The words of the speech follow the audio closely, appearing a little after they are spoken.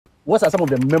what are some of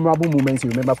the memorable moments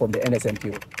you remember from the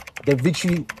Nsmq? The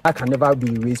victory that can never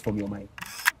be erased from your mind.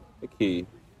 Okay,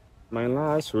 my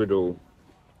last riddle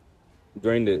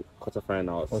during the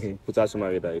quarterfinals. Okay.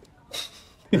 Putasumari died.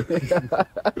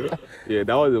 Yeah,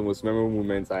 that was the most memorable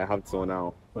moment I have till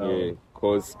now. Wow. Yeah,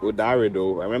 because with that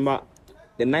riddle, I remember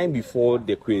the night before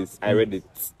the quiz, I read it.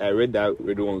 I read that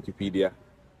riddle on Wikipedia.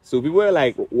 So people were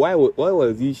like, why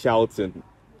was he shouting?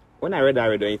 When I read that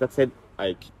riddle, he started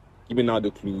like giving out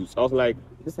the clues. I was like,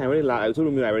 this time I told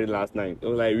him I read it last night. I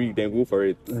was like, read, then go for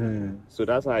it. So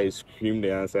that's why I screamed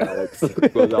the answer out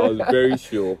because I was very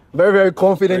sure. Very, very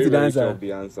confident in the answer. Sure of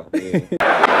the answer. Yeah.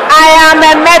 I am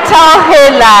a metal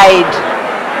halide.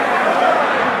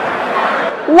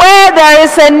 Where there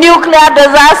is a nuclear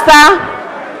disaster,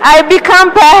 I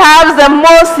become perhaps the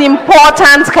most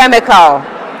important chemical.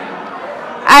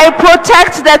 I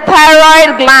protect the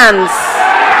thyroid glands.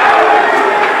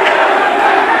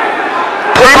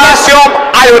 Potassium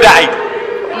iodide.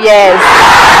 Yes.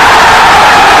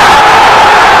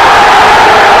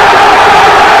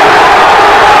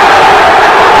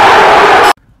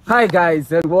 Hi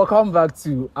guys, and welcome back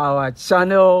to our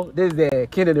channel. This is the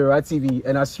King and Ewura TV,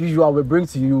 and as usual, we bring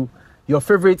to you your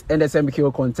favorite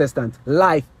Nsmq contestant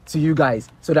live to you guys,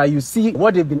 so that you see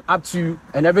what they've been up to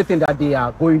and everything that they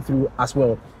are going through as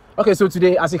well. Okay, so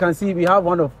today, as you can see, we have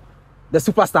one of the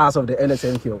superstars of the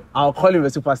Nsmq. I'll call him a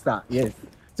superstar. Yes,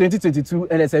 2022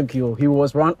 Nsmq. He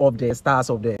was one of the stars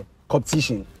of the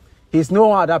competition. He's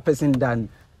no other person than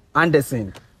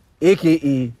Anderson,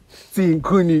 aka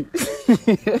Tinkuni.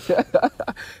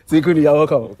 Tinkuni, you're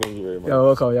welcome. Thank you very much. You're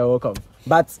welcome. You're welcome.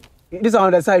 But this is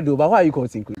on the side though. But why are you called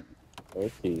Tinkuni?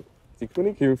 Okay,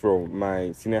 Tinkuni came from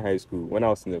my senior high school when I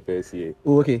was in the first year.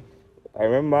 Oh, okay. I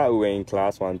remember we were in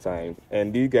class one time,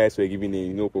 and these guys were giving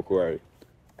me, Opoku Ware,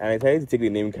 and I decided to take the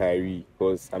name Kyrie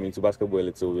because I'm into basketball a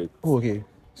little bit. Oh, okay.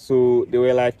 So they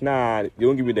were like, nah, they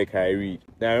don't give me the Kyrie.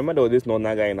 Then I remember there was this non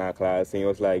guy in our class, and he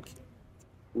was like,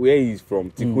 where he's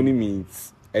from, Tinkuni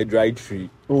means a dry tree.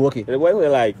 Oh, okay. And the boys were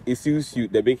like, it suits you,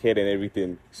 the big head and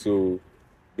everything. So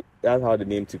that's how the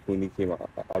name Tinkuni came along.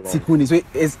 Tinkuni, so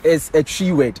it's a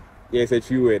tree word. Yeah, it's a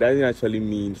tree word. That doesn't actually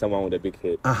mean someone with a big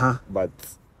head. But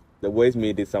the boys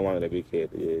made it someone with a big head.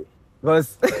 Yeah.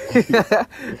 Because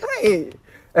hey,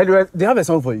 anyway, they have a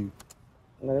song for you.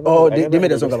 They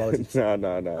made a song about it.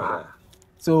 No.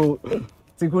 So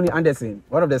Tinkuni Anderson,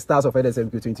 one of the stars of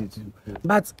Nsmq 22.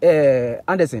 But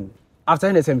Anderson,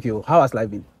 after Nsmq, how has life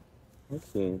been?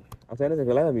 Okay. After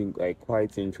Nsmq, life has been like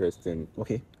quite interesting.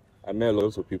 Okay. I met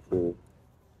lots of people.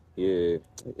 Yeah.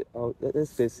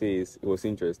 Let's just say it was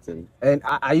interesting. And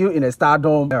are you in a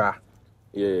stardom era?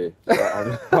 Yeah.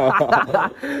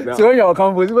 So when you're on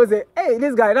campus, people say, hey,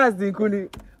 this guy, that's Tinkuni,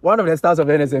 one of the stars of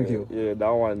the Nsmq. Yeah, that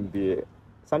one there.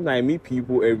 Sometimes I meet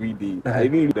people every day. I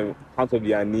even read them out of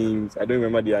their names. I don't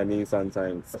remember their names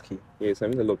sometimes. Okay. Yeah, so I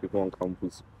meet a lot of people on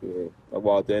campus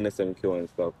about the Nsmq and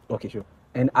stuff. Okay, sure.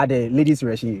 And are the ladies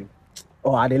rushing you?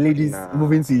 Or are the ladies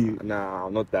moving to you? Nah,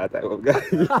 I'm not that type of guy.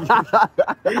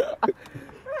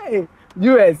 Hey,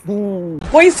 US.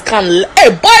 Boys can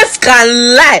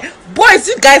lie. Boys,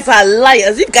 you guys are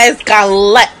liars. You guys can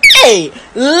lie. Hey,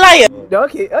 liar.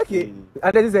 Okay.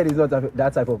 Anderson said he's not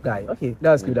that type of guy. Okay,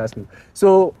 that's good. That's good.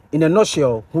 So, in a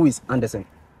nutshell, who is Anderson?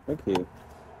 Okay.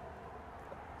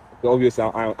 Obviously,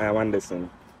 I am Anderson.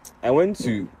 I went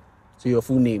to. So your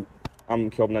full name? I'm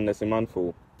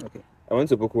Nsmq. Okay. I went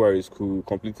to Opoku Ware School,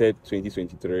 completed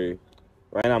 2023.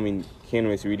 Right now I'm in King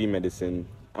and Ewura reading medicine.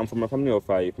 I'm from a family of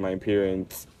 5, my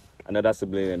parents, another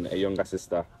sibling, and a younger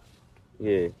sister.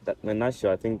 Yeah, in a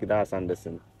nutshell, I think that's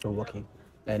Anderson. Oh, okay.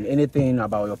 And anything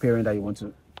about your parent that you want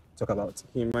to talk about?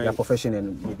 Their profession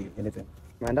and maybe anything?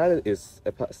 My dad is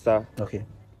a pastor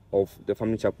of the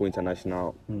Family Chapel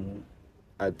International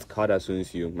at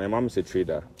Nsmq. My mom is a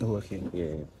trader. Oh, okay.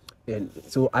 Yeah. And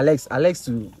so Alex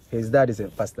too, his dad is a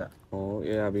pastor. Oh,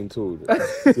 yeah, I've been told.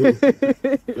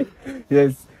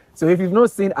 Yes. So if you've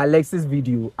not seen Alex's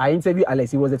video, I interviewed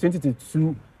Alex. He was the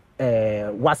 2022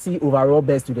 WASSI overall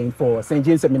best student for St.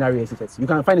 James Seminary SHS. You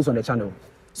can find this on the channel.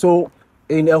 So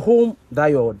in a home that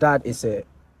your dad is a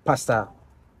pastor,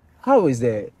 how is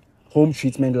the home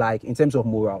treatment like in terms of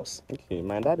morals? Okay,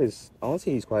 my dad is, I won't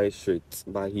say he's quite strict,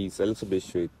 but he's a little bit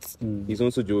strict. He's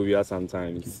also jovial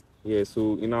sometimes. Yeah,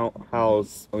 so in our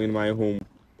house or in my home,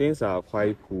 things are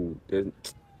quite cool.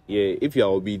 Yeah, if you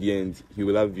are obedient, he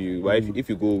will love you. But if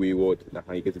you go wayward, that's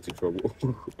how you get into trouble.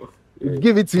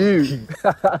 Give it to you.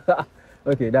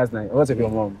 Okay, that's nice. What's your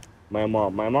mom? My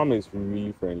mom is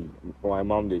really friendly. For my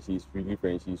mom, she's really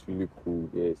friendly. She's really cool.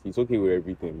 Yeah, she's okay with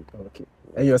everything. Okay.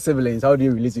 And your siblings, how do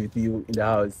you relate with you in the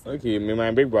house? Okay, me and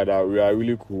my big brother, we are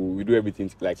really cool. We do everything,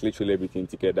 like literally everything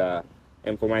together.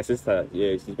 And for my sister,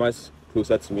 yeah, she's much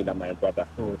closer to me than my brother.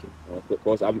 Oh, okay.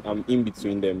 Because I'm in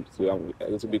between them, so I'm a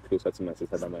little bit closer to my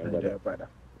sister than my brother.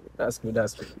 That's good.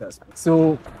 That's good. That's good.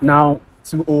 So now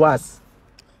to owass,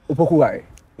 Opoku Ware.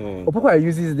 Opoku Ware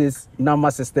uses this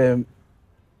number system.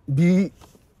 Be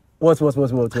what? Be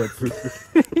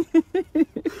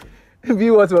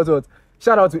what?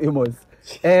 Shout out to Amos.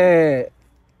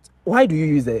 Why do you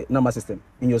use the number system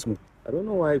in your school? I don't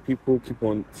know why people keep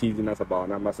on teasing us about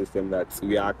number system that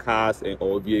we are cars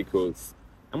or vehicles.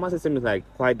 Number system is like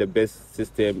quite the best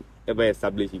system ever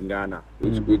established in Ghana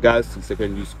with regards to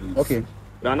secondary schools. Okay.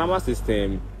 The number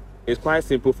system is quite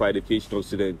simple for educational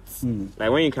students. Like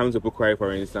when you come to Opoku Ware,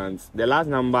 for instance, the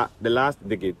last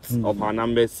digits of our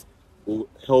numbers will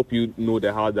help you know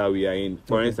the house that we are in.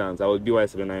 For instance, I was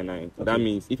BY799. Okay. That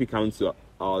means if you come to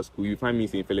our school, you find me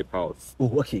in Philip House.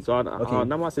 Oh, okay. So our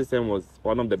number system was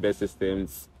one of the best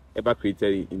systems ever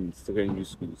created in secondary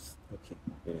schools. Okay.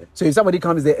 Yeah. So if somebody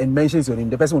comes there and mentions your name,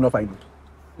 the person will not find you?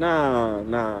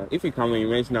 Nah. If you come and you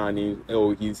mention our name,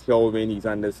 oh, he's Kelvin, he's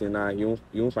Anderson, you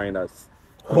won't find us.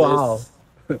 Wow.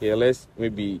 Unless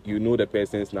maybe you know the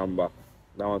person's number.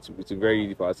 That one it's very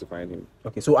easy for us to find him.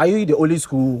 Okay, so are you the only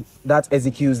school that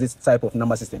executes this type of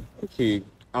number system? Okay,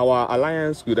 our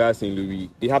alliance school, that's in Louis,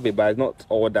 they have it, but it's not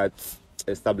all that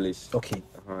established. Okay.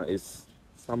 It's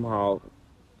somehow,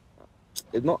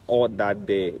 it's not all that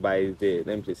there, but it's there.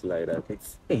 Let me just like that. Okay.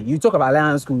 Hey, you talk about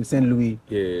alliance school, St. Louis.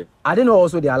 Yeah. I didn't know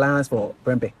also the alliance for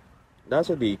Prempe. That's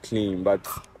what they claim, but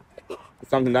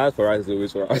something that's for us is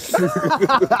always for us.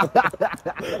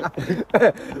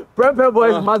 Prempe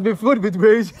boys must be filled with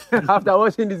rage after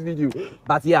watching this video.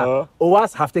 But yeah,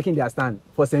 owass have taken their stand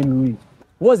for St. Louis.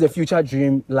 What's the future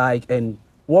dream like, and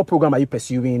what program are you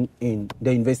pursuing in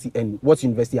the university, and what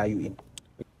university are you in?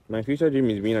 My future dream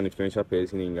is being an influential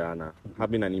person in Ghana,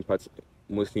 having an impact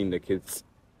mostly in the kids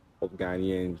of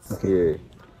Ghanaians. Okay. Yeah.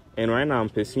 And right now I'm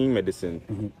pursuing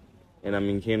medicine, and I'm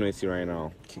in King and Ewura right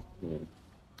now. Okay. Yeah.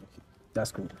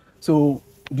 That's cool. So,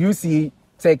 do you see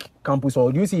tech campus,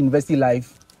 or do you see university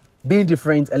life being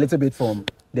different a little bit from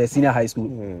the senior high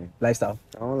school lifestyle?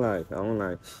 I don't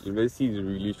like. University is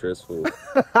really stressful.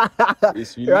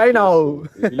 It's really right stressful. now.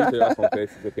 It's really stressful compared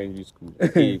to secondary school.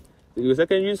 Okay, in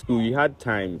secondary school, you had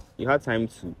time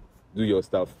to do your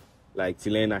stuff, like to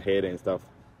learn ahead and stuff.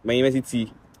 My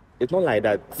university, it's not like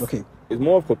that. Okay. It's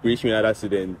more of cooperation with other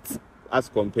students as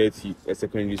compared to a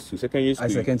secondary school. Secondary school, I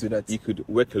second to that. You could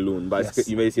work alone, but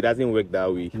university doesn't work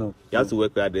that way. No. You have to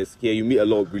work with others. Here, you meet a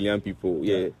lot of brilliant people.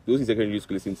 Yeah. Those in secondary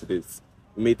school listen to this.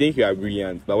 You may think you are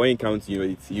brilliant, but when you come to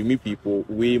university, you meet people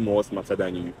way more smarter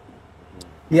than you.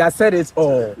 He has said it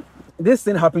all. This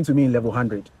thing happened to me in level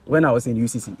 100 when I was in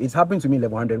UCC. It's happened to me in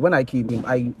level 100. When I came in,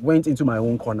 I went into my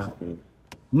own corner.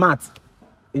 Math.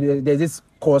 There's this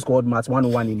course called Math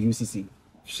 101 in UCC.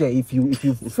 Share, if you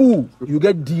fool, you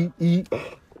get DE.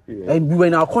 And we were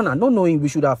in our corner, not knowing we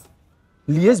should have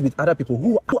liaised with other people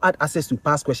who had access to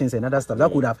past questions and other stuff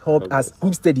that could have helped us.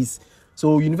 Group studies.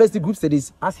 So university group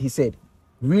studies, as he said,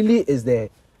 really is the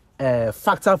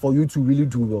factor for you to really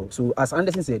do well. So as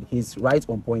Anderson said, he's right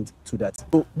on point to that.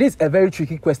 So this is a very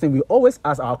tricky question we always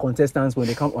ask our contestants when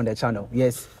they come on the channel.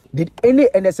 Yes, did any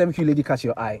Nsmq lady catch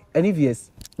your eye? And if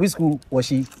yes, which school was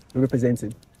she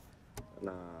representing?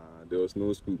 Nah, there was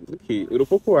no school. Okay, with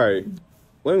Opoku Ware,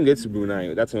 when we get to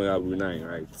Brunei, that's when we have Brunei,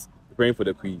 right? Praying for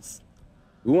the quiz.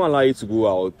 We won't allow you to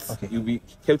go out. Okay. You'll be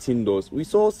kept indoors. We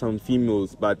saw some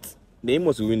females, but the aim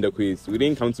was to win the quiz. We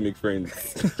didn't come to make friends.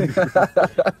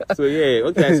 So yeah,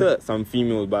 okay, I saw some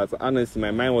females, but honestly,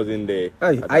 my mind wasn't there.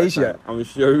 Hey, are you sure? I'm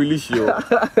sure, really sure.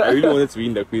 I really wanted to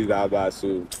win the quiz that bad,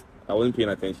 so I wasn't paying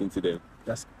attention to them.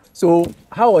 So,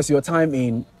 how was your time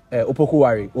in Opoku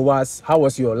Ware? How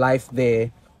was your life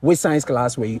there? Which science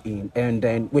class were you in? And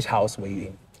then which house were you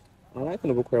in? My life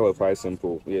in Opoku Ware was quite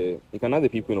simple. Yeah, you can ask the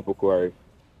people in Opoku Ware.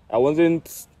 I won't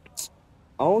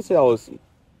say I was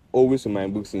always with my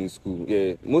books in school.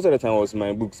 Yeah, most of the time I was in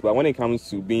my books, but when it comes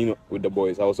to being with the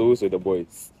boys, I was always with the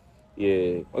boys.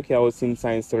 Yeah, okay, I was in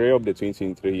science 3 of the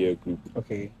 2023 year group.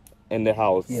 Okay. In the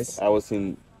house. Yes. I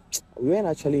wasn't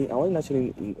actually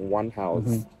in one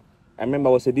house. I remember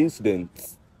I was a day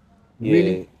student. Yeah,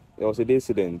 really? I was a day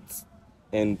student.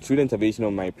 And through the intervention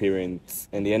of my parents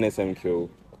and the Nsmq,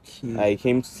 I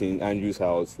came to St. Andrew's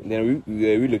house. Then we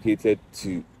were relocated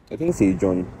to, I think, St.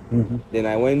 John. Then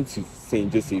I went to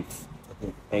St. Joseph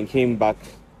and came back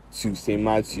to St.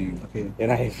 Matthew. Okay.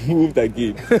 And I moved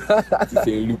again to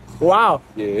St. Luke. Wow.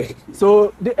 Yeah.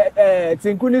 So the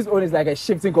Tinkuni's own is like a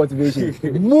shifting cultivation,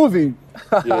 moving.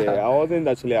 Yeah, I wasn't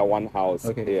actually at one house.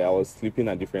 Okay. Yeah, I was sleeping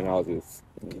at different houses.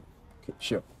 Okay,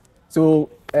 sure. So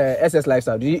SS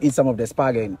lifestyle, do you eat some of the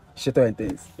spag and shito and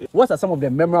things? What are some of the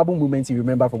memorable moments you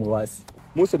remember from owass?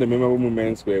 Most of the memorable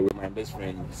moments were with my best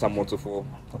friend, Sam Motofo.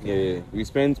 Okay. Yeah, we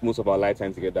spent most of our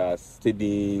lifetime together,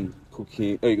 studying,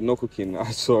 cooking, not cooking,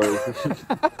 sorry,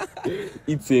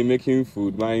 eating, making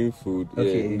food, buying food.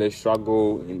 Okay. Yeah, in the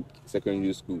struggle in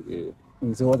secondary school. Yeah.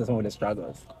 So what are some of the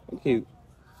struggles? Okay,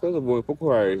 first of all, Opoku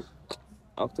Ware,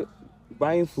 after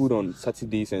buying food on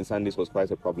Saturdays and Sundays was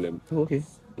quite a problem. Oh, okay.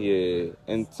 Yeah,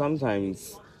 and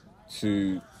sometimes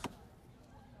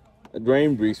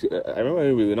during breaks, I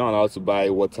remember we were not allowed to buy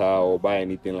water or buy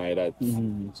anything like that.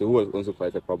 So it was also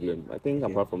quite a problem. I think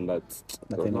apart from that,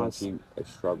 it was not actually a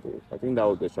struggle. I think that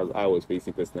was the struggle I was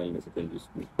facing personally in the secondary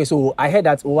school. Okay, so I heard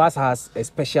that owass has a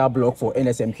special block for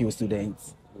Nsmq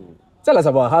students. Tell us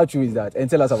about how true is that, and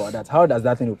tell us about that. How does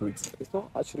that thing operate? It's not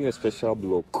actually a special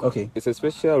block. Okay. It's a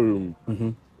special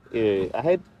room. Yeah, I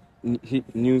had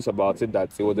news about it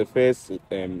that it was the first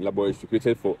laboratory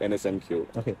created for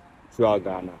Nsmq. Okay. Throughout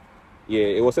Ghana. Yeah,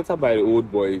 it was set up by the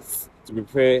old boys to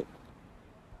prepare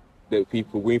the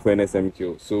people going for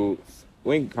Nsmq. So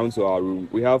when it comes to our room,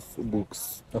 we have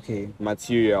books, okay,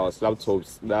 materials,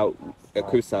 laptops that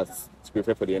equips us to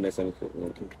prepare for the Nsmq.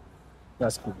 Okay,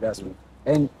 that's cool. That's cool.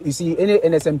 And you see, any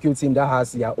Nsmq team that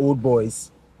has their old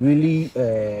boys really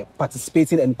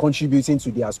participating and contributing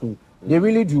to their school, they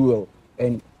really do well.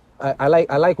 And I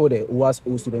like what the owass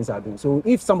old students are doing. So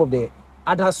if some of the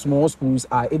other small schools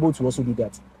are able to also do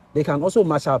that, they can also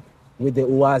match up with the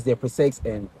owass, the Presec,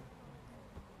 and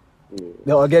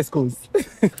the August schools.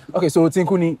 Okay, so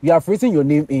Tinkuni, you have written your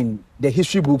name in the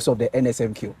history books of the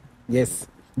Nsmq. Yes,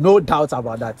 no doubt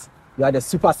about that. You are the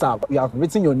super sub. You have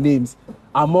written your names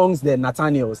amongst the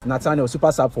Nathaniel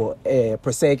super sub for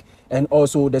Presec, and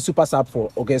also the super sub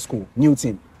for August school, new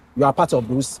team. You are part of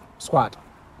those squad.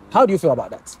 How do you feel about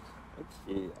that?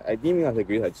 Okay, I deem it as a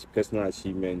great personal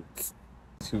achievement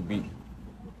to be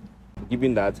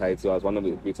given that title as one of the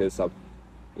greatest sub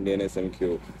in the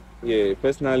Nsmq. Yeah,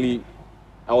 personally,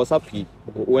 I was happy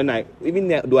when even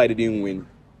though I didn't win,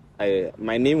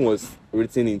 my name was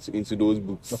written into those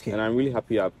books. Okay. And I'm really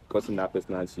happy I've gotten that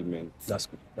personal achievement. That's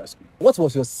good. That's good. What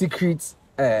was your secret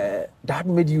that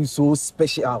made you so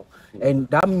special? And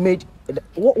that made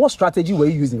what strategy were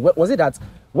you using? Was it that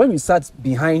when you sat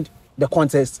behind the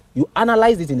contest, you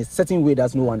analyzed it in a certain way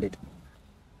that no one did?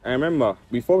 I remember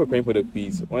before preparing for the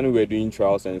quiz, when we were doing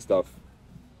trials and stuff,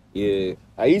 yeah,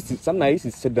 I used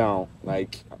to sit down,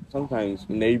 like sometimes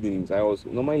in the evenings. I was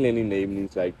normally learning in the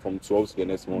evenings, like from 12 to the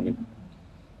next morning.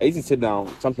 I used to sit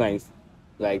down sometimes,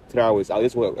 like 3 hours. I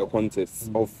just watch a contest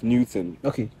of Newton,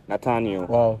 okay, Nathaniel,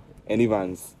 wow, and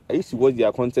Evans. I used to watch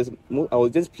their contest. I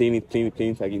was just playing it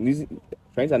again,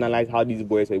 trying to analyze how these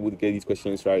boys are able to get these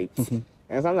questions right.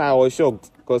 And sometimes I was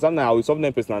shocked because sometimes I would solve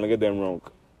them personally and get them wrong.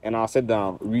 And I'll sit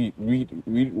down, read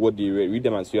what they read, read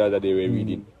the material that they were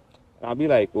reading. And I'll be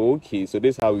like, oh, okay, so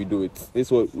this is how we do it.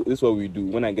 This is what we do.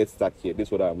 When I get stuck here, this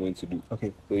is what I'm going to do.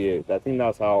 Okay. So yeah, I think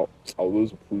that's how I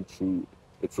was pulled through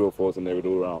the true or false and the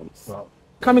riddle rounds. Wow.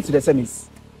 Coming to the semis,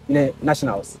 in the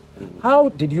nationals, how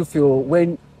did you feel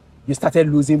when you started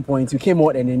losing points? You came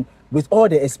out and then with all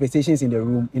the expectations in the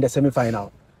room in the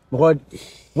semi-final, but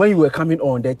when you were coming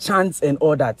on, the chants and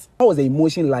all that, how was the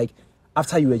emotion like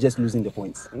after you were just losing the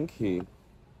points? Okay.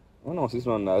 When I was just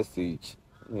on that stage,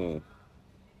 yeah,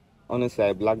 honestly,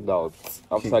 I blacked out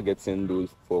after getting those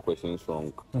 4 questions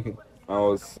wrong. Okay. I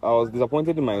was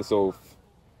disappointed in myself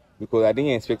because I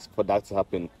didn't expect for that to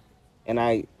happen. And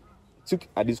I took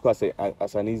Adisadel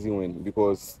as an easy win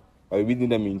because I was reading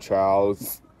them in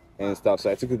trials and stuff.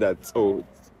 So I took it that,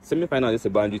 semi-final is a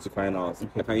boundary to finals.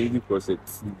 I can easily cross it.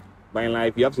 But in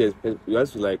life, you have to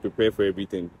like prepare for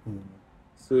everything.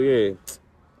 So yeah,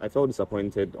 I felt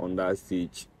disappointed on that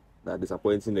stage. That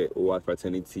disappointing the owass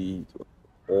fraternity,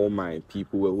 all my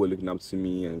people who were looking up to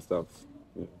me and stuff.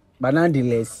 Yeah. But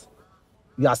nonetheless,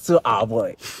 you are still our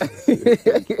boy.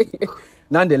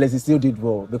 Nonetheless, you still did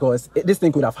well because this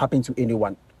thing could have happened to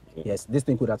anyone. Yeah. Yes, this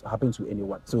thing could have happened to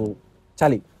anyone. So,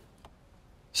 Charlie,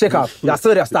 shake up. You are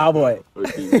still the star boy.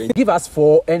 Okay, give us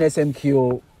 4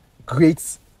 Nsmq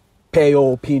greats per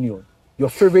your opinion. Your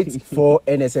favorite 4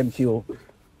 Nsmq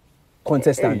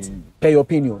contestants per your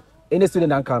opinion. Any student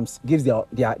that comes gives their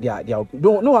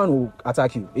no one will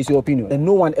attack you. It's your opinion and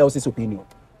no one else's opinion.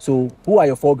 So who are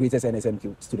your 4 greatest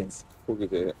Nsmq students?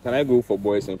 Okay, can I go for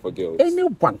boys and for girls?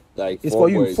 Anyone. Like it's for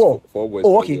you. 4 boys.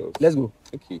 Oh, okay. Girls. Let's go.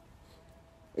 Okay.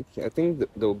 Okay, I think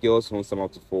the girls won't sum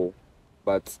up to 4,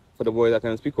 but for the boys, I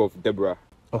can speak of Deborah.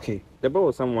 Okay. Deborah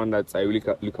was someone that I really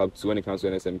look up to when it comes to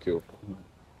Nsmq.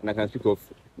 And I can speak of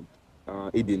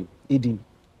Eden.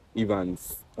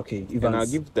 Evans. Okay, Evans. And I'll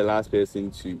give the last person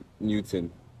to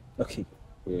Newton. Okay.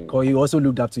 Yeah. Because you also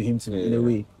looked up to him too, in a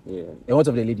way. Yeah. And what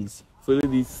of the ladies? For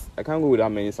ladies, I can't go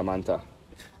without many Samantha.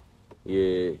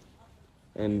 Yeah.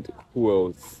 And who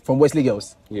else? From Wesley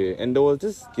Girls? Yeah. And there was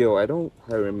this girl, I don't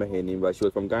quite remember her name, but she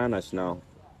was from Ghana National.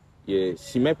 Yeah.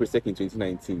 She met Presec in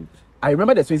 2019. I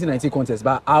remember the 2019 contest,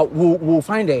 but we'll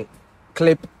find a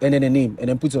clip and then a name and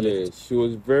then put on it. Yeah, she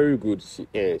was very good. She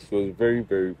was very,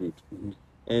 very good.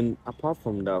 And apart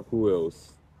from that, who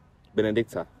else?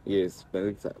 Benedicta. Yes,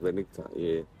 Benedicta,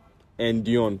 yeah. And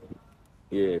Dion.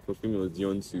 Yeah, for females,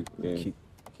 Dion too. Yeah. Okay.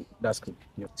 That's cool.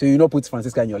 Yeah. So you not put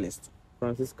Francisca in your list?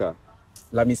 Francisca.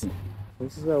 Let me see.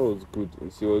 Francisca was good.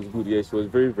 She was good. Yeah, she was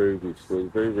very, very good. She was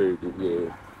very, very good.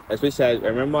 Yeah. Especially, I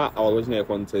remember I was watching her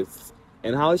contest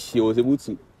and how she was able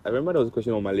to. I remember there was a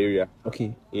question on malaria.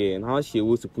 Okay. Yeah, and how she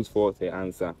was to put forth her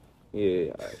answer.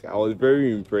 Yeah, I was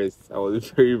very impressed. I was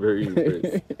very, very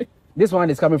impressed. This one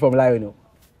is coming from Lionel.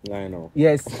 Lionel.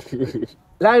 Yes.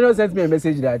 Lionel sent me a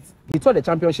message that he thought the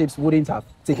championships wouldn't have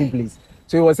taken place.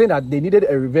 So he was saying that they needed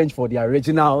a revenge for their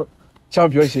original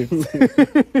championships.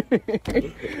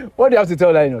 What do you have to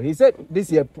tell Lionel? He said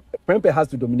this year Prempeh has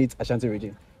to dominate Ashanti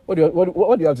region. What do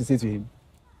you have to say to him?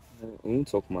 We won't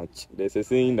talk much. There's a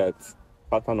saying that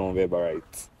pattern on verbal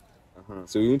right.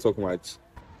 So we won't talk much.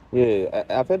 Yeah,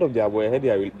 I've heard of their boy. I heard they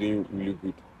are doing really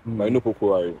good. But you know Opoku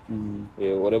Ware.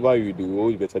 Yeah, whatever you do,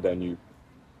 always better than you.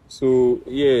 So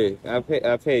yeah, I've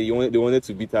heard they wanted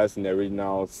to beat us in the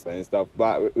regionals and stuff.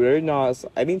 But regionals,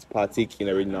 I didn't partake in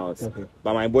the regionals. Okay.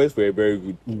 But my boys were very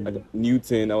good. Like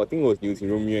Newton, I think it was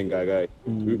Newton, Romeo and Gaga.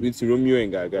 Romeo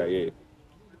and Gaga, yeah.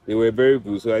 They were very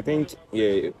good. So I think,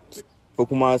 yeah, for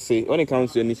Kumasi, when it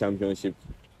comes to any championship,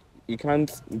 you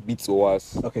can't beat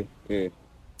owass. Okay. Yeah.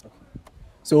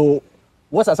 So,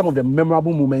 what are some of the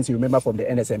memorable moments you remember from the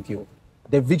Nsmq?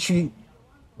 The victory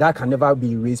that can never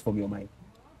be erased from your mind.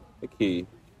 Okay.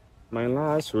 My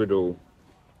last riddle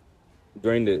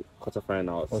during the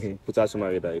quarterfinals. Okay.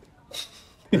 Putashumari died.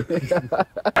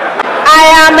 I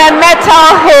am a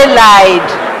metal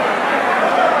halide.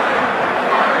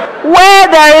 Where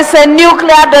there is a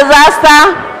nuclear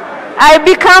disaster, I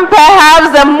become perhaps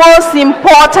the most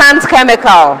important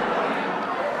chemical.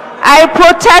 I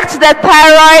protect the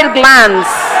thyroid glands.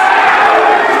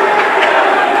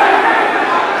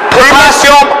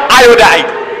 Potassium iodide.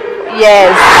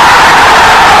 Yes.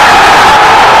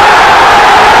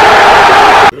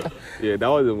 Yeah, that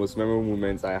was the most memorable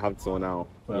moments I have till now.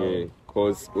 Wow. Yeah,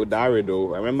 because with that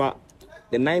riddle, I remember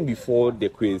the night before the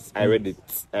quiz, I read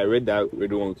it. I read that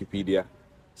riddle on Wikipedia.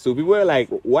 So people were like,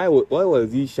 why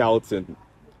was he shouting?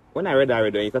 When I read that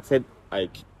riddle, he started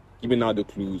like giving out the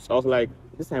clues. I was like,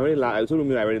 this I read it I told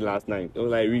him I read it last night. I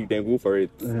was like, read, then go for it.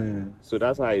 So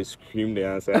that's why I screamed the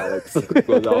answer out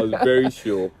because I was very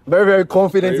sure. Very, very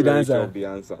confident in the answer. Sure of the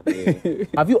answer. Yeah.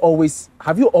 Have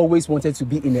you always wanted to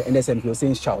be in the Nsmq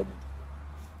since child?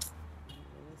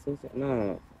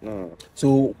 No.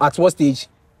 So at what stage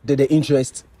did the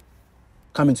interest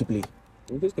come into play?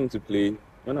 Interest came to play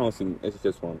when I was in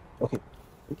SHS1.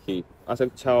 Okay. As a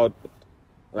child,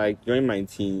 like during my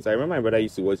teens, I remember my brother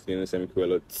used to watch the Nsmq a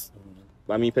lot.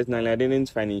 But me personally, I didn't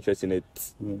find interest in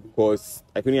it because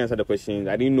I couldn't answer the questions.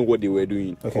 I didn't know what they were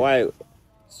doing. All I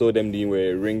saw them doing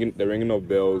were the ringing of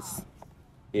bells.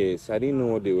 Yes, I didn't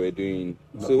know what they were doing.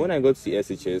 So when I got to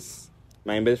SHS,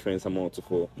 my best friend, Samuel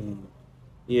Tufo,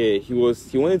 yeah, he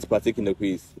wanted to partake in the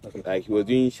quiz. Like he was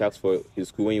doing sharks for his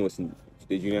school when he was in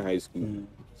the junior high school.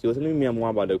 He was telling me more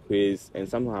about the quiz, and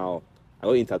somehow I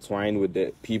got intertwined with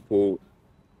the people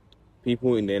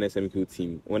in the Nsmq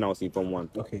team when I was in Form 1.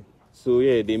 So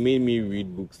yeah, they made me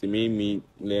read books. They made me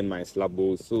learn my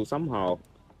syllables. So somehow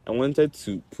I wanted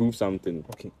to prove something,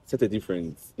 set a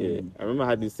difference. Yeah, I remember I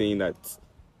had this saying that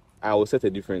I will set a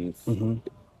difference.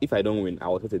 If I don't win, I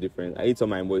will set a difference. I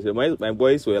told my boys. My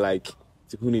boys were like,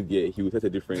 Tinkuni, yeah, he will set a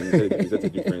difference. He set a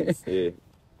difference. Yeah.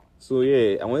 So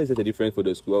yeah, I wanted to set a difference for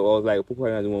the school. I was like, Opoku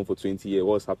Ware has been one for 20 years.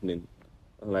 What's happening?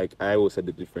 Like, I will set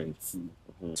the difference.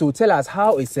 So tell us,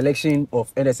 how is selection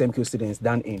of Nsmq students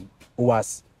done in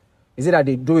owass? Is it that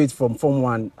they do it from Form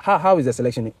 1? How is the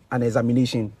selection and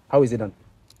examination? How is it done?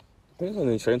 Depends on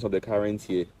the insurance of the current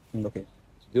year. Okay.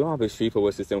 They don't have a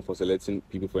straightforward system for selecting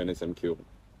people for Nsmq.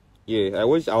 Yeah, I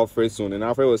watched Alfred soon, and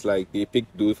Alfred was like, they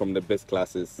picked those from the best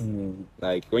classes.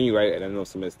 Like, when you write at the end of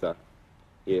semester.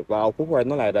 Yeah, but Opoku Ware is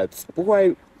not like that. Opoku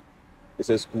Ware is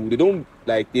a school. They don't,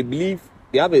 like, they believe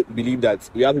they have a belief that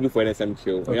we have people for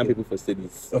Nsmq, we have people for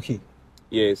studies. Okay.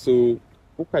 Yeah, so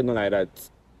we're quite not like that.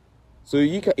 So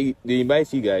they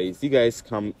invite you guys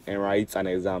come and write an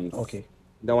exam. Okay.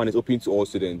 That one is open to all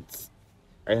students.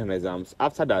 Write an exams.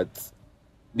 After that,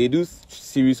 they do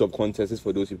series of contests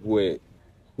for those people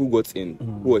who got in,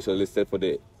 who were shortlisted for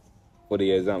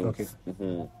the exams.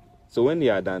 Okay. So when they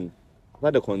are done,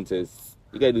 after the contest,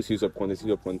 you guys do series of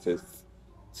contests.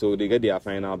 So they get their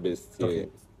final best. Yeah. Okay.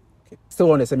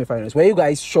 Still on the semi-finals. Were you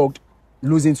guys shocked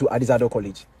losing to Adisadel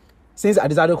College? Since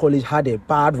Adisadel College had a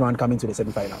bad run coming to the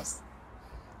semi-finals.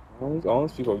 I won't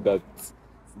speak of that.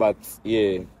 But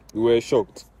yeah, we were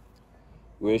shocked.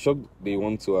 We were shocked they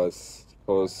won to us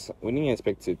because we didn't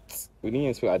expect it. We didn't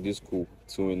expect at this school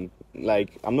to win.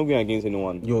 Like, I'm not going against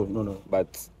anyone. No.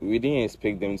 But we didn't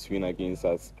expect them to win against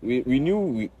us. We knew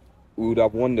we would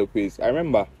have won the quiz. I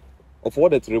remember, of all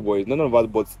the 3 boys, none of us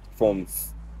bought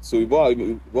forms. So we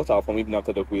bought our form even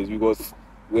after the quiz because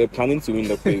we were planning to win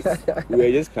the quiz. We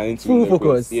were just planning to win the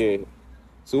quiz. Yeah.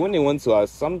 So when they went to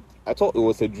us, I thought it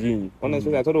was a dream.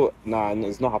 Honestly, I thought,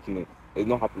 it's not happening. It's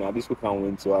not happening. This school can't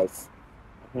win to us.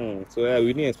 So yeah,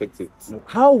 we didn't expect it.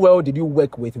 How well did you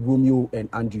work with Romeo and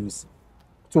Andrews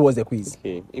towards the quiz?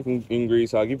 Okay, even in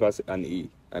grades, I'll give us an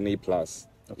A plus.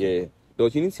 Okay. Yeah, there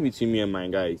was unity between me and my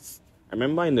guys. I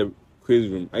remember in the quiz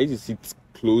room, I used to sit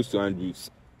close to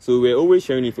Andrews. So we were always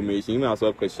sharing information, even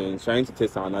ourselves questions, trying to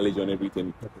test our knowledge on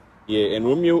everything. Okay. Yeah, and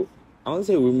Romeo, I won't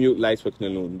say Romeo likes working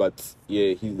alone, but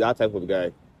yeah, he's that type of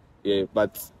guy. Yeah,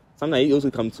 but sometimes he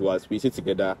also comes to us, we sit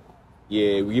together,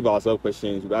 yeah, we give ourselves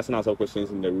questions, we're asking ourselves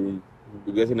questions in the room,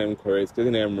 we're getting them correct,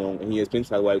 getting them wrong, and he explains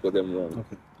to us why we got them wrong.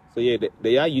 Okay. So yeah,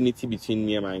 the unity between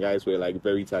me and my guys were like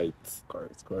very tight.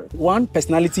 Correct. One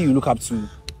personality you look up to,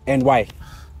 and why?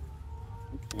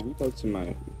 I look up to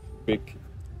my big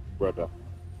brother.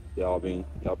 Yeah, I've been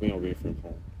away from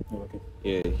home. Okay.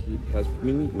 Yeah, he has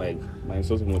been like my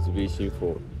source of motivation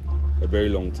for a very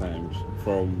long time.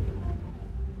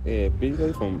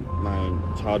 Basically from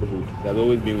my childhood. He has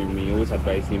always been with me, always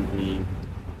advising me,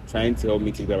 trying to help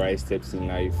me take the right steps in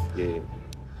life. Yeah.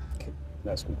 Okay,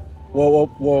 that's good.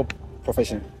 What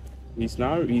profession? He's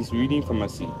reading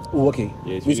pharmacy. Oh, okay.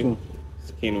 Yeah, which school?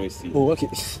 King and Ewura. Oh, okay.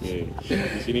 Yeah,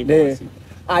 he's reading pharmacy.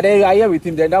 Then I hear with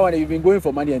him. Then that one you've been going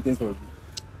for money and things for.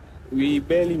 We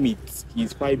barely meet.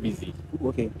 He's quite busy.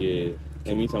 Okay. Yeah.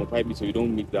 I mean, I'm quite busy, so we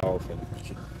don't meet that often.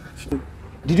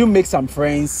 Did you make some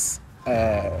friends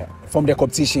from the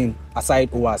competition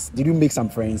aside owass? Did you make some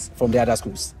friends from the other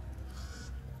schools?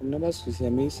 From the other schools, I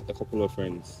made a couple of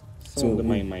friends. Some of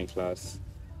them are in my class.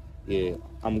 Yeah.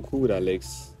 I'm cool with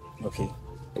Alex. Okay.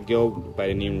 A girl by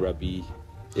the name Rabi,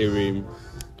 Erim,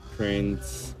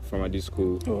 friends from at this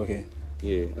school. Oh, okay.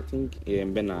 Yeah, I think,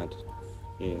 and Bernard.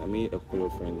 Yeah, I made a couple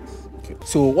of friends. Okay.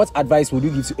 So what advice would you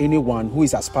give to anyone who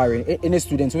is aspiring, any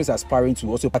student who is aspiring to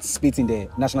also participate in the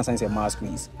National Science and Maths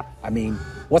quiz? I mean,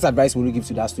 what advice would you give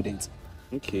to that student?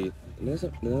 Okay, the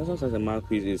National Science and Maths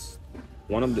quiz is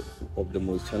one of the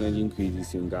most challenging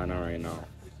quizzes in Ghana right now.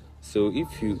 So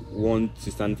if you want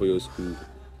to stand for your school,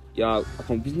 you are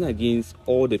competing against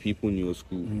all the people in your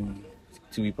school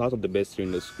to be part of the best three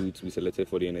in the school to be selected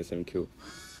for the Nsmq.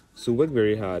 So work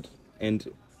very hard and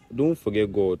don't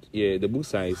forget God. Yeah, the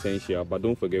books are essential, but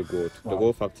don't forget God. Wow. The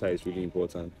God factor is really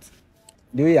important.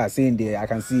 The way you are saying there, I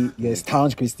can see you're a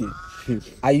staunch Christian. Do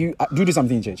you do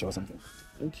something in church or something?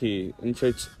 Okay, in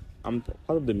church, I'm part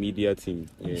of the media team.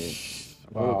 Yeah,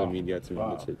 I'm part of the media team in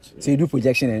the church. Yeah. So you do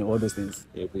projection and all those things?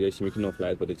 Yeah, projection, making of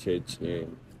light for the church. Yeah.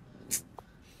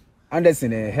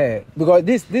 Anderson, because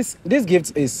this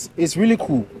gift is really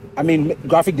cool. I mean,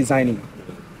 graphic designing.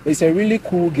 It's a really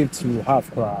cool gift to have.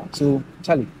 So,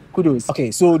 Charlie, kudos. Okay,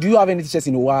 so do you have any teachers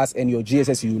in owass and your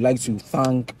GSS you like to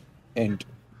thank and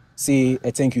say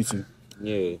a thank you to?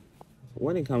 Yeah.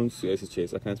 When it comes to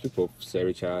SHS, I can speak of Sir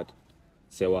Richard,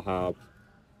 Sir Wahab,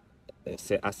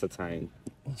 Sir Asatine.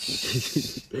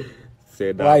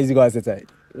 Why is he called Asatine?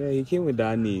 Yeah, he came with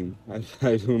that name.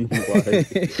 I don't know why.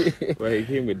 But he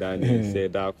came with that name. Sir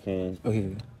Dakon.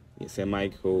 Okay. Sir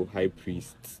Michael, High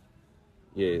Priest.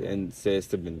 Yeah, and Sir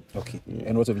Stephen. Okay. Yeah.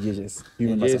 And what of JJS?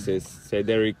 JJS, Sir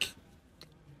Derek,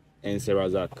 and Sir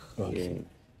Razak. Okay. Yeah.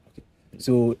 Okay.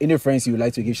 So, any friends you would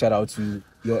like to give shout out to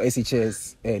your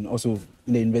SHS and also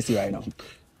in the university right now?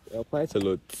 Yeah, quite a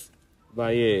lot.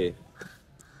 But yeah,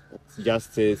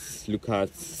 Justice,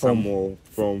 Lucas, Samuel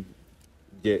from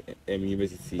the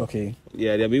university. Okay.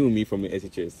 Yeah, they've been with me from the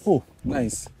SHS. Oh,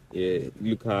 nice. Yeah,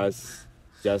 Lucas,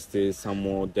 Justice,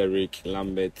 Samuel, Derek,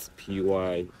 Lambert,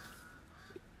 PY,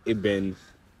 Eben,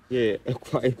 Yeah,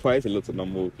 quite a lot of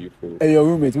number of people. And your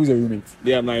roommate? Who's your roommate?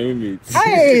 They are my roommates.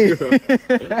 Hey!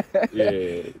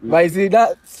 Yeah. But you see,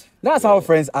 that's how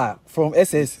friends are, from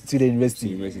SS to the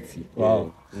university.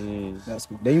 Wow. Yeah. That's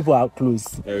good. Then you people are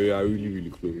close. Yeah, we are really, really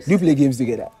close. Do you play games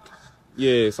together?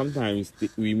 Yeah, sometimes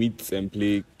we meet and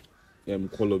play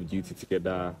Call of Duty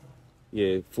together.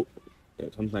 Yeah,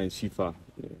 sometimes FIFA.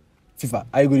 Yeah. FIFA?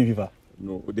 Are you good in FIFA?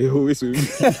 No, they always win.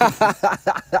 If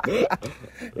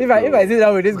I sit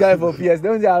down with this guy for PS,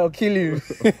 don't say I'll kill you.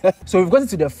 So we've gotten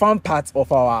to the fun part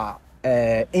of our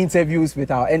interviews with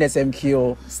our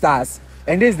Nsmq stars,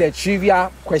 and this is the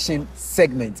trivia question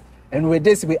segment. And with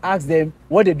this, we ask them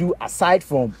what they do aside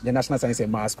from the National Science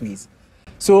and Maths quiz.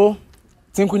 So,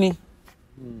 Tinkuni,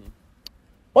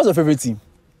 what's your favorite team?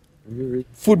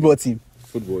 Football team.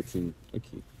 Football team.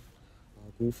 Okay,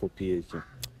 I'll go for PSG.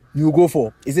 You go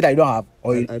for? Is it that you don't have?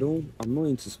 Or I'm not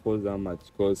into sports that much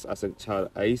because as a child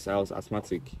I was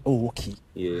asthmatic. Oh, okay.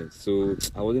 Yeah, so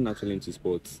I wasn't actually into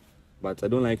sports, but I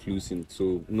don't like losing.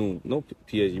 So no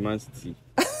PSG, Man City.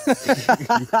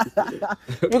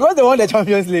 Because they won the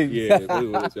Champions League. Yeah, they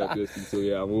won the Champions League. So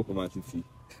yeah, I'm going for Man City.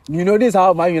 You know, this is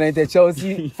how Man United,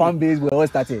 Chelsea fan base were all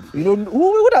started. You know,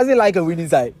 who doesn't like a winning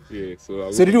side? Yeah,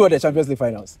 so did you watch the Champions League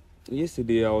finals?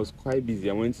 Yesterday I was quite busy.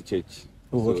 I went to church.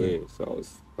 Oh, okay. So, yeah, so I was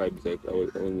quite busy. I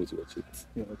wasn't to watch it.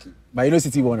 Yeah, okay. But you know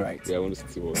City won, right? Yeah, I want to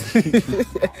City won.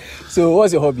 So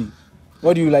what's your hobby?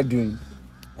 What do you like doing?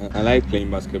 I like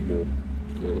playing basketball.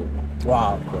 So,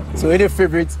 wow. So any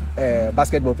favorite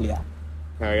basketball player?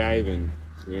 Kyrie Irving.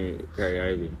 Yeah, Kyrie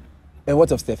Irving. And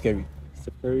what of Steph Curry?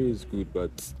 Steph Curry is good,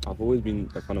 but I've always been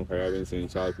a fan of Kyrie Irving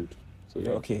since childhood. So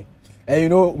yeah. Okay. And you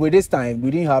know, with this time, we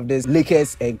didn't have this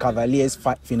Lakers and Cavaliers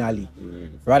finale.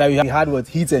 Rather, we had what?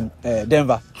 Heat and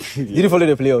Denver. Did you follow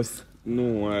the playoffs?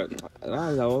 No, I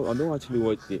don't actually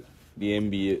watch the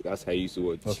NBA as I used to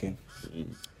watch. Okay.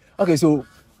 Okay, so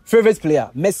favorite player,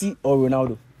 Messi or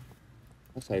Ronaldo?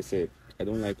 As I said, I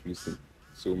don't like losing.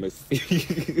 So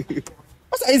Messi.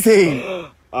 What's I saying?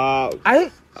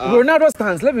 Ronaldo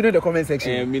stands. Let me know in the comment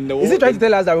section. Is he trying to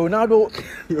tell us that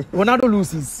Ronaldo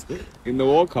loses? In the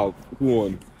World Cup, who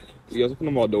won? You're talking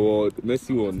about the world.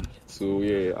 Messi won. So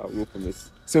yeah, I'll go for Messi.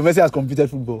 So Messi has competed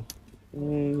football.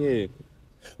 Yeah.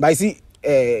 But I see,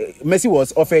 Messi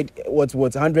was offered what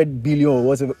 100 billion or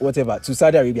whatever to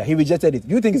Saudi Arabia. He rejected it.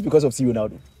 Do you think it's because of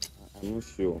Ronaldo? I'm not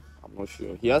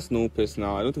sure. He has no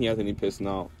personal. I don't think he has any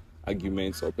personal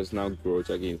arguments or personal grudge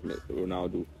against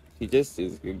Ronaldo. He just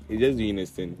doing his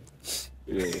thing.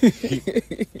 Yeah.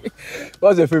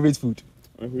 What's your favorite food?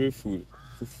 My favorite food,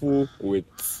 fufu with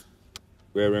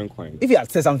wearing coin. If he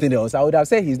had said something else, I would have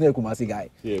said he's not a Kumasi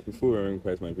guy. Yeah, fufu wearing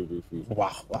coin is my favorite food.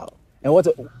 Wow. And what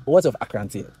of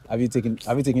Akrante? Have you taken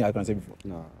Akrante before?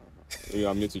 Nah,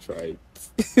 I'm need to try it.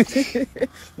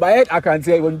 But I heard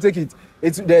Akrante, when you take it,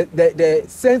 the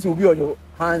scent will be on your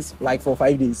hands like for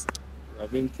 5 days.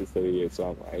 I've been to 30 years,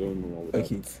 so I don't know about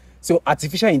that. So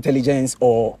artificial intelligence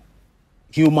or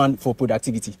human for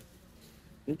productivity?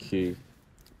 Okay.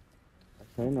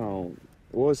 Right now,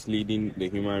 what's leading the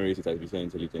human race is artificial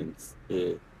intelligence.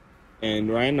 Yeah.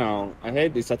 And right now, I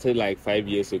heard it started like 5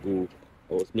 years ago,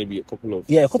 or maybe a couple of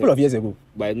years ago.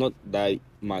 But not that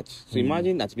much. So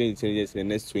imagine artificial intelligence in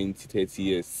the next 20, 30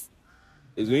 years.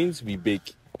 It's going to be big.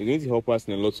 It's going to help us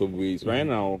in a lot of ways. Right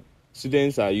now,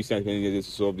 students are using artificial intelligence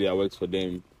to solve their works for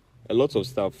them. A lot of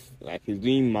stuff, like he's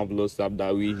doing marvelous stuff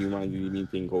that we humans didn't even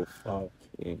think of. Wow.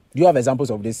 Yeah. Do you have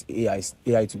examples of this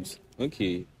AI tools?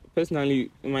 Okay.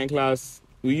 Personally, in my class,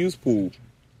 we use pool.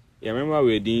 Yeah, I remember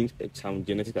we were doing some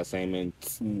genetic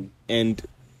assignments, and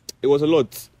it was a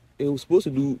lot. It was supposed to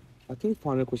do, I think,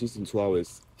 400 questions in 2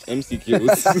 hours.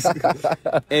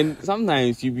 MCQs. And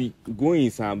sometimes you be going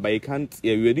some, but you can't.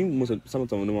 Yeah, we were doing some of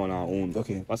them on our own.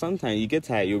 Okay. But sometimes you get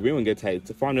tired. Your brain will get tired.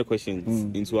 It's 400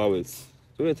 questions in 2 hours.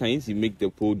 So the time you make the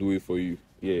poll do it for you.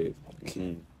 Yeah.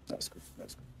 Okay. That's good.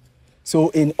 So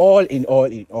in all,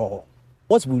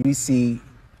 what would we say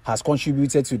has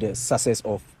contributed to the success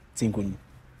of Tinkuni?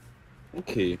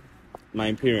 Okay.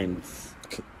 My parents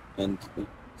and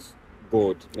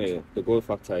God. Yeah, the God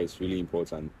factor is really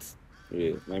important.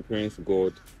 Yeah. My parents,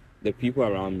 God, the people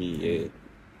around me,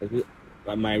 yeah.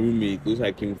 My roommate, those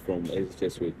I came from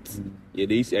SHS with. Yeah,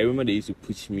 I remember they used to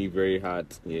push me very hard.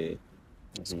 Yeah.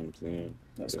 That's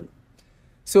good.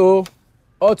 So,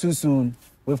 all too soon,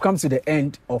 we've come to the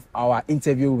end of our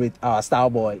interview with our star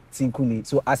boy, Tinkuni.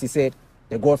 So, as he said,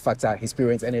 the God factor, his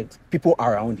parents, and the people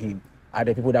around him are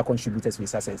the people that contributed to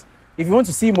his success. If you want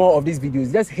to see more of these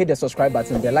videos, just hit the subscribe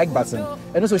button, the like button,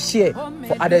 and also share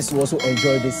for others to also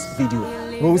enjoy this video.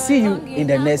 We will see you in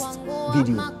the next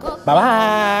video.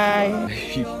 Bye-bye.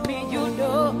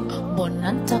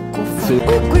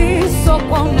 say.